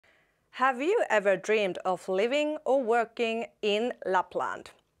Have you ever dreamed of living or working in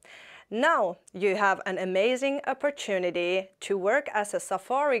Lapland? Now you have an amazing opportunity to work as a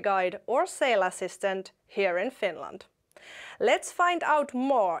safari guide or sail assistant here in Finland. Let's find out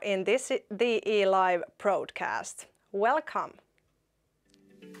more in this DE Live broadcast. Welcome!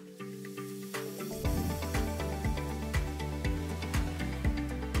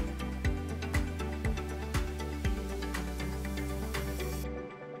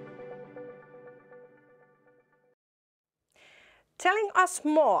 Telling us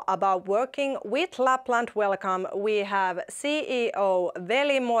more about working with Lapland Welcome, we have CEO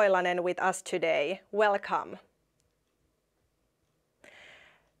Veli Moilanen with us today. Welcome.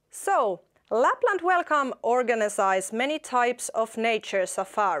 So, Lapland Welcome organizes many types of nature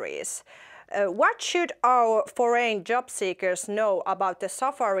safaris. What should our foreign job seekers know about the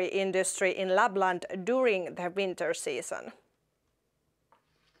safari industry in Lapland during the winter season?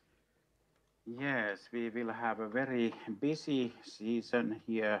 Yes, we will have a very busy season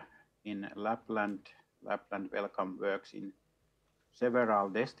here in Lapland. Lapland Welcome works in several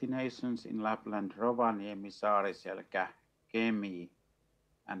destinations in Lapland: Rovaniemi, Saariselkä, Kemi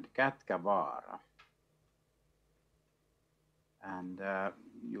and Kätkävaara. And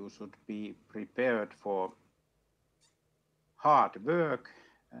you should be prepared for hard work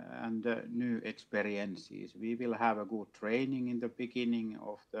and new experiences. We will have a good training in the beginning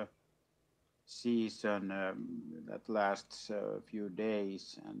of the season that lasts a few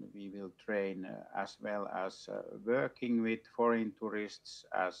days, and we will train as well as working with foreign tourists,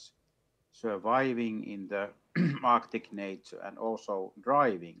 as surviving in the Arctic nature and also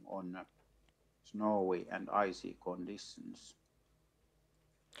driving on snowy and icy conditions.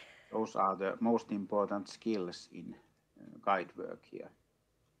 Those are the most important skills in guide work here.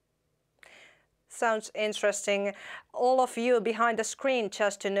 Sounds interesting. All of you behind the screen,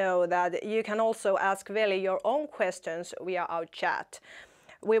 just to know that you can also ask Veli your own questions via our chat.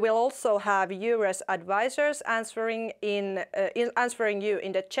 We will also have EURES advisors answering you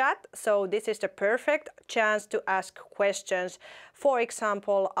in the chat, so this is the perfect chance to ask questions, for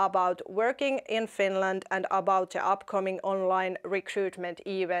example, about working in Finland and about the upcoming online recruitment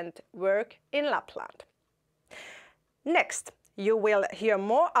event Work in Lapland. Next, you will hear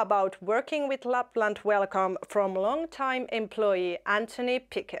more about working with Lapland Welcome from long-time employee Anthony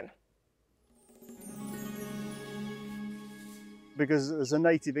Picken. Because as a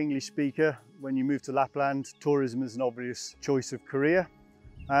native English speaker, when you move to Lapland, tourism is an obvious choice of career.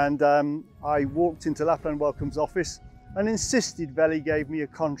 And I walked into Lapland Welcome's office and insisted Veli gave me a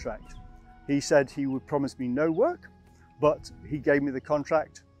contract. He said he would promise me no work, but he gave me the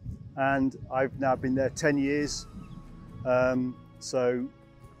contract, and I've now been there 10 years. So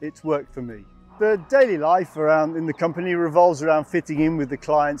it's worked for me. The daily life in the company revolves around fitting in with the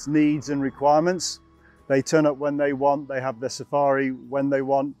client's needs and requirements. They turn up when they want, they have their safari when they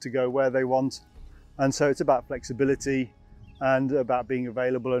want, to go where they want. And so it's about flexibility and about being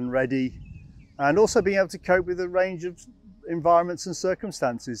available and ready, and also being able to cope with a range of environments and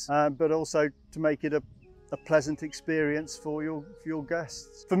circumstances, but also to make it a pleasant experience for your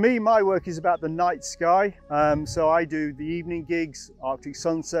guests. For me, my work is about the night sky. So I do the evening gigs, Arctic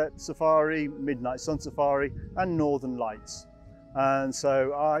sunset safari, midnight sun safari, and northern lights. And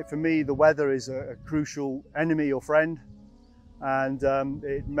so for me, the weather is a crucial enemy or friend, and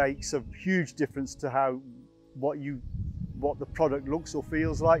it makes a huge difference to what the product looks or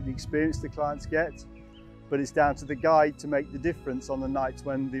feels like, the experience the clients get. But it's down to the guide to make the difference on the nights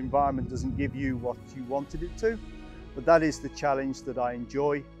when the environment doesn't give you what you wanted it to. But that is the challenge that I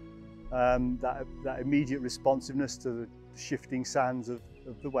enjoy, that immediate responsiveness to the shifting sands of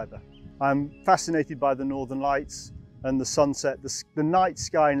the weather. I'm fascinated by the northern lights and the sunset. The night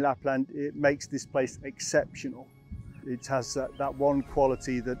sky in Lapland, it makes this place exceptional. It has that one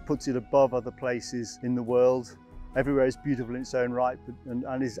quality that puts it above other places in the world. Everywhere is beautiful in its own right,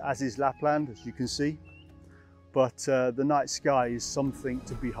 as is Lapland, as you can see. But the night sky is something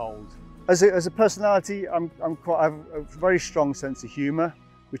to behold. As a personality, I have a very strong sense of humour,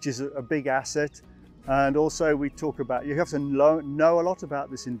 which is a big asset. And also we talk about, you have to know a lot about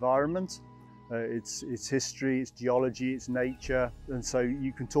this environment, its history, its geology, its nature. And so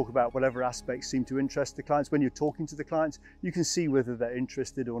you can talk about whatever aspects seem to interest the clients. When you're talking to the clients, you can see whether they're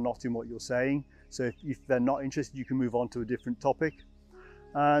interested or not in what you're saying. So if they're not interested, you can move on to a different topic.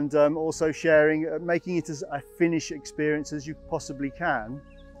 And also sharing, making it as a Finnish experience as you possibly can,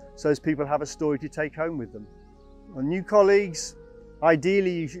 so as people have a story to take home with them. And new colleagues,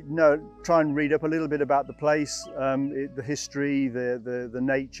 ideally you should try and read up a little bit about the place, the history, the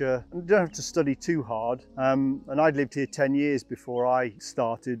nature. And you don't have to study too hard. And I'd lived here 10 years before I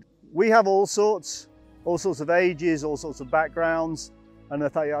started We have all sorts of ages, all sorts of backgrounds, and I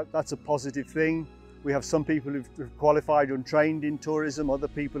think that's a positive thing. We have some people who've qualified and trained in tourism, other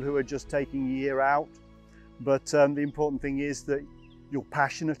people who are just taking a year out. But the important thing is that you're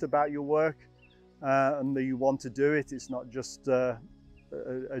passionate about your work and that you want to do it. It's not just a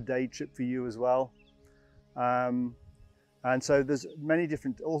day trip for you as well. And so there's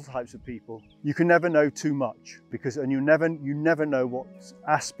all types of people. You can never know too much and you never know what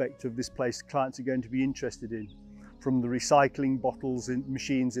aspect of this place clients are going to be interested in. From the recycling bottles and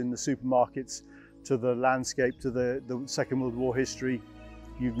machines in the supermarkets to the landscape to the Second World War history,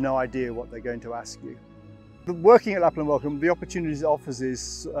 you've no idea what they're going to ask you. But working at Lapland Welcome, the opportunities it offers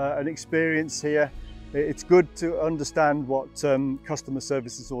is an experience here. It's good to understand what customer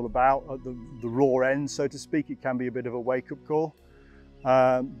service is all about at the raw end, so to speak. It can be a bit of a wake-up call,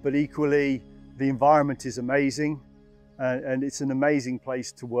 but equally the environment is amazing and it's an amazing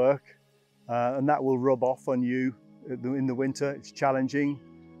place to work, and that will rub off on you in the winter. It's challenging.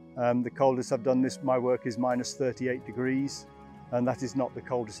 The coldest I've done my work is minus 38 degrees, and that is not the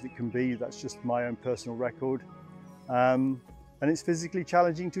coldest it can be. That's just my own personal record. And it's physically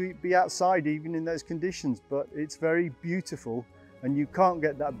challenging to be outside even in those conditions, but it's very beautiful, and you can't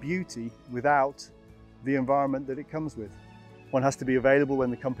get that beauty without the environment that it comes with. One has to be available when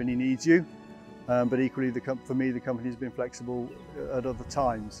the company needs you, but equally for me the company has been flexible at other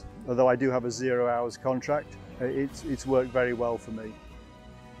times. Although I do have a 0 hours contract, it's worked very well for me.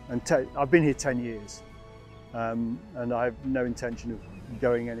 And I've been here 10 years, and I have no intention of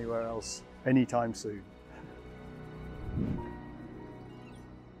going anywhere else anytime soon.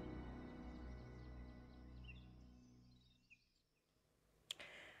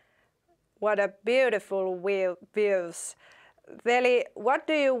 What a beautiful views. Veli, what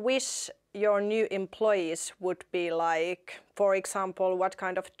do you wish your new employees would be like? For example, what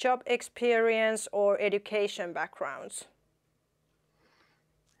kind of job experience or education backgrounds?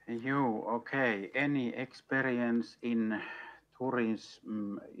 Okay. Any experience in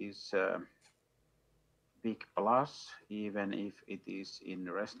tourism is a big plus, even if it is in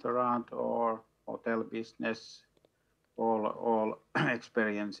restaurant or hotel business. All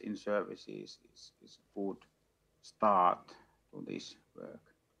experience in services is a good start to this work.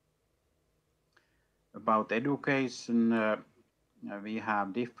 About education, we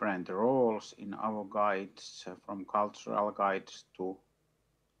have different roles in our guides, from cultural guides to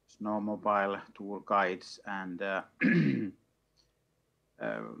snowmobile tour guides, and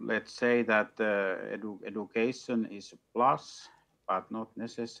let's say that education is a plus, but not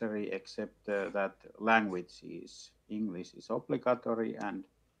necessary, except that English is obligatory, and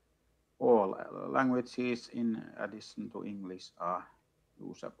all languages in addition to English are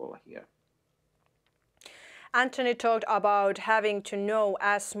usable here. Anthony talked about having to know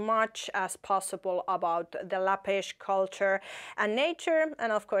as much as possible about the Lappish culture and nature,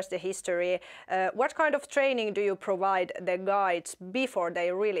 and of course the history. What kind of training do you provide the guides before they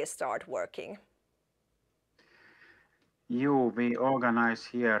really start working? We organize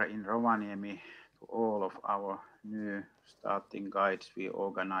here in Rovaniemi to all of our new starting guides. We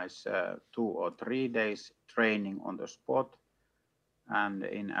organize 2 or 3 days training on the spot, and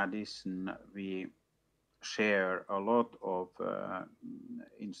in addition we share a lot of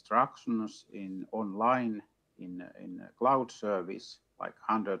instructions online in cloud service, like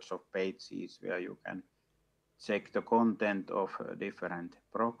hundreds of pages where you can check the content of different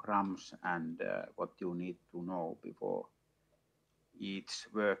programs and what you need to know before each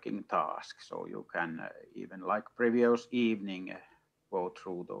working task. So you can even like previous evening go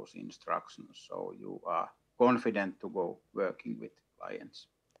through those instructions, so you are confident to go working with clients.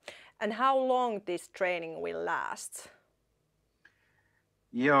 And how long this training will last?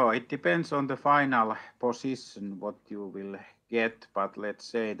 Yeah, it depends on the final position what you will get, but let's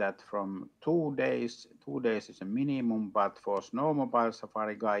say that from 2 days is a minimum, but for snowmobile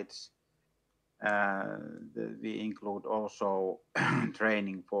safari guides we include also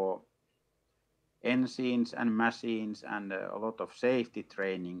training for engines and machines and a lot of safety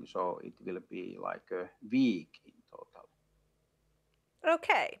training, so it will be like a week in total.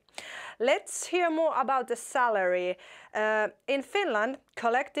 Okay, let's hear more about the salary. In Finland,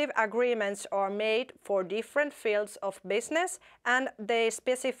 collective agreements are made for different fields of business, and they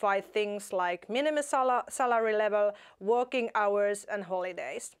specify things like minimum salary level, working hours and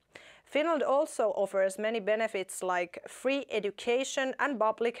holidays. Finland also offers many benefits like free education and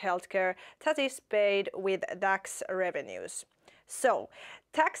public healthcare that is paid with tax revenues. So,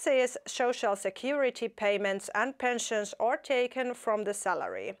 taxes, social security payments and pensions are taken from the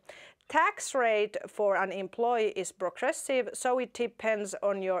salary. tax rate for an employee is progressive, so it depends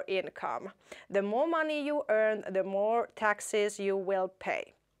on your income. The more money you earn, the more taxes you will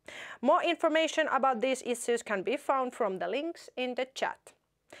pay. More information about these issues can be found from the links in the chat.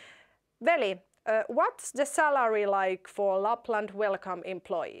 Veli, what's the salary like for Lapland Welcome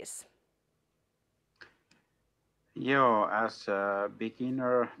employees? Yeah, as a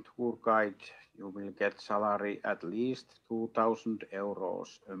beginner tour guide, you will get salary at least 2,000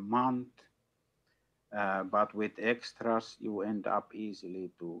 euros a month. But with extras, you end up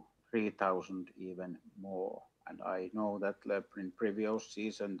easily to 3,000 even more. And I know that in previous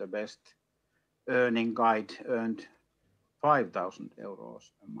season, the best earning guide earned 5,000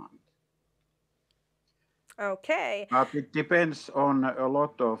 euros a month. Okay. But it depends on a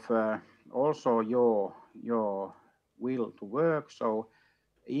lot of also your will to work. So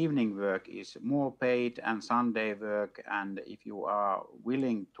evening work is more paid and Sunday work, and if you are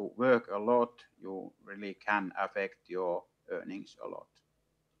willing to work a lot, you really can affect your earnings a lot.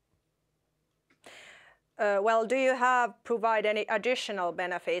 Well, do you provide any additional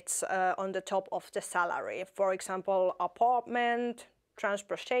benefits on the top of the salary? For example, apartment,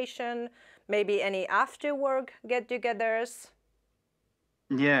 transportation, maybe any after-work get-togethers?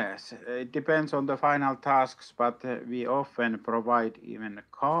 Yes, it depends on the final tasks, but we often provide even a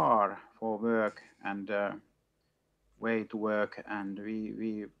car for work and way to work, and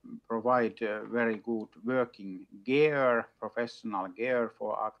we provide very good working gear, professional gear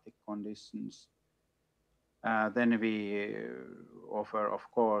for Arctic conditions. Then we offer,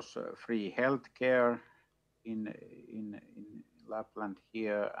 of course, free healthcare in Lapland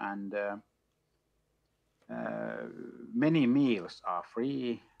here, and many meals are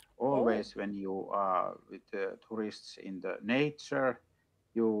free. Always when you are with tourists in the nature,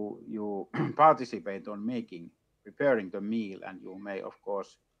 you participate on preparing the meal, and you may, of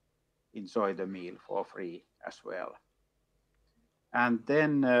course, enjoy the meal for free as well. And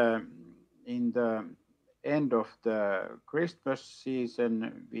then in the end of the Christmas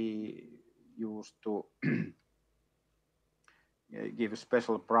season, we used to give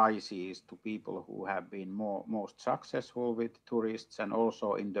special prizes to people who have been most successful with tourists, and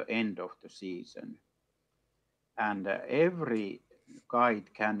also in the end of the season. And every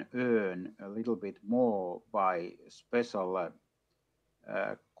guide can earn a little bit more by special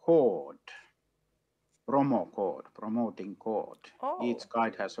promoting code. Oh. Each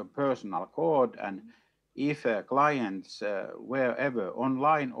guide has a personal code, and if clients wherever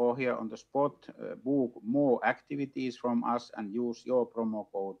online or here on the spot book more activities from us and use your promo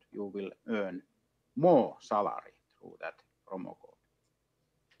code, you will earn more salary through that promo code.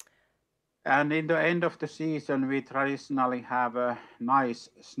 And in the end of the season, we traditionally have a nice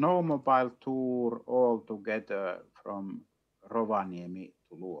snowmobile tour all together from Rovaniemi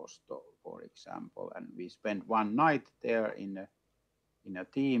to Luosto, for example. And we spend one night there in a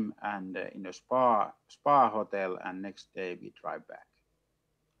team and in a spa hotel, and next day we drive back.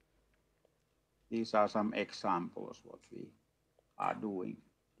 These are some examples what we are doing.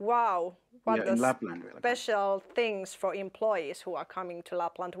 Wow, what in Lapland Welcome. Special things for employees who are coming to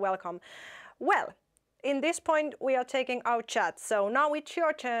Lapland Welcome. Well, in this point we are taking our chat, so now it's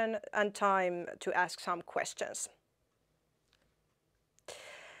your turn and time to ask some questions.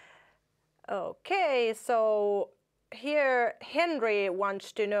 Okay, so here Henry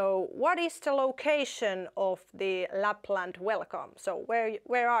wants to know, what is the location of the Lapland Welcome? So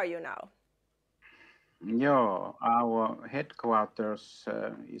where are you now? Yeah, our headquarters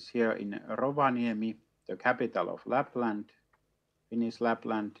is here in Rovaniemi, the capital of Lapland, Finnish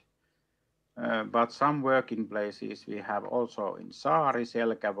Lapland. But some working places we have also in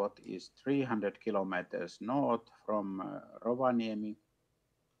Saariselkä, what is 300 kilometers north from Rovaniemi,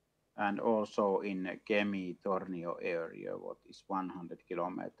 and also in Kemi-Tornio area, what is 100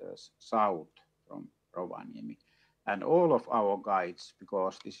 kilometers south from Rovaniemi. And all of our guides,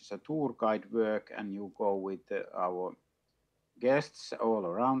 because this is a tour guide work and you go with our guests all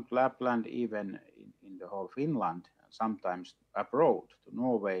around Lapland, even in the whole Finland, sometimes abroad to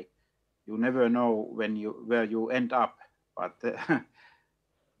Norway. You never know where you end up, but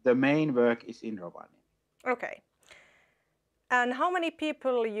the main work is in Rovaniemi. Okay. And how many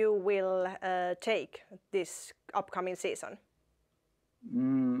people you will take this upcoming season?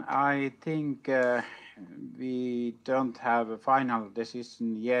 I think we don't have a final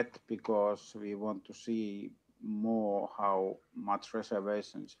decision yet, because we want to see more how much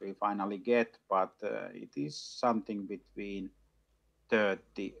reservations we finally get, but it is something between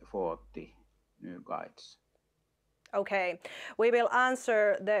 30-40 new guides. Okay, we will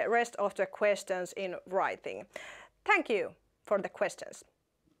answer the rest of the questions in writing. Thank you for the questions.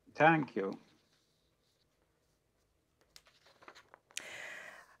 Thank you.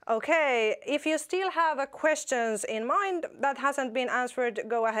 Okay, if you still have questions in mind that hasn't been answered,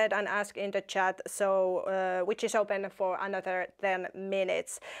 go ahead and ask in the chat, which is open for another 10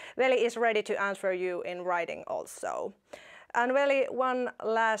 minutes. Veli is ready to answer you in writing also. And Veli, one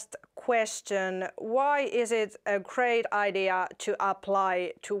last question. Why is it a great idea to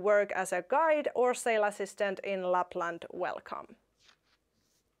apply to work as a guide or sail assistant in Lapland Welcome?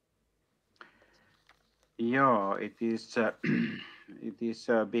 Yeah, it is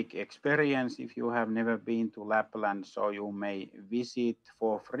a big experience if you have never been to Lapland, so you may visit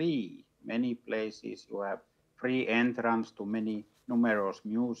for free. Many places you have free entrance to many numerous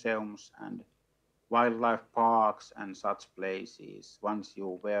museums and wildlife parks and such places. Once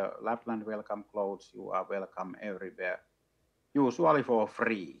you wear Lapland Welcome clothes, you are welcome everywhere, usually for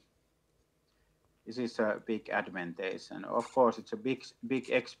free. This is a big advantage, and of course it's a big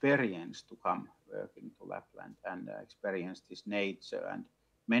experience to come working to Lapland and experience this nature and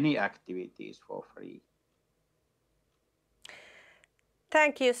many activities for free.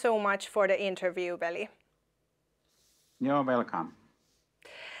 Thank you so much for the interview, Veli. You're welcome.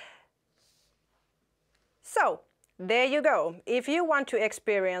 So, there you go. If you want to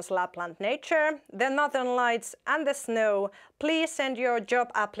experience Lapland nature, the northern lights and the snow, please send your job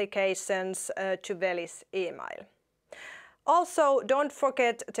applications to Veli's email. Also, don't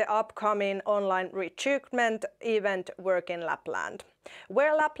forget the upcoming online recruitment event Work in Lapland,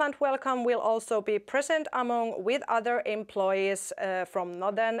 where Lapland Welcome will also be present with other employees from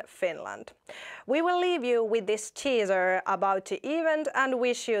northern Finland. We will leave you with this teaser about the event and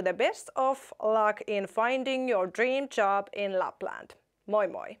wish you the best of luck in finding your dream job in Lapland. Moi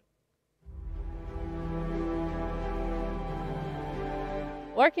moi!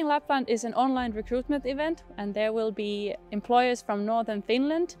 Work in Lapland is an online recruitment event, and there will be employers from northern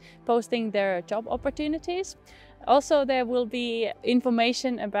Finland posting their job opportunities. Also, there will be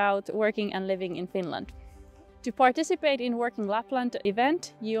information about working and living in Finland. To participate in Work in Lapland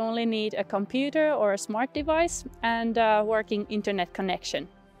event, you only need a computer or a smart device and a working internet connection.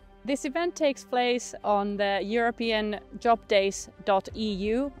 This event takes place on the European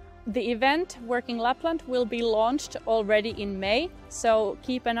jobdays.eu. The event, Work in Lapland, will be launched already in May, so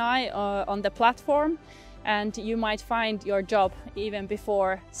keep an eye on the platform and you might find your job even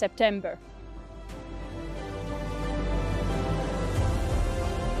before September.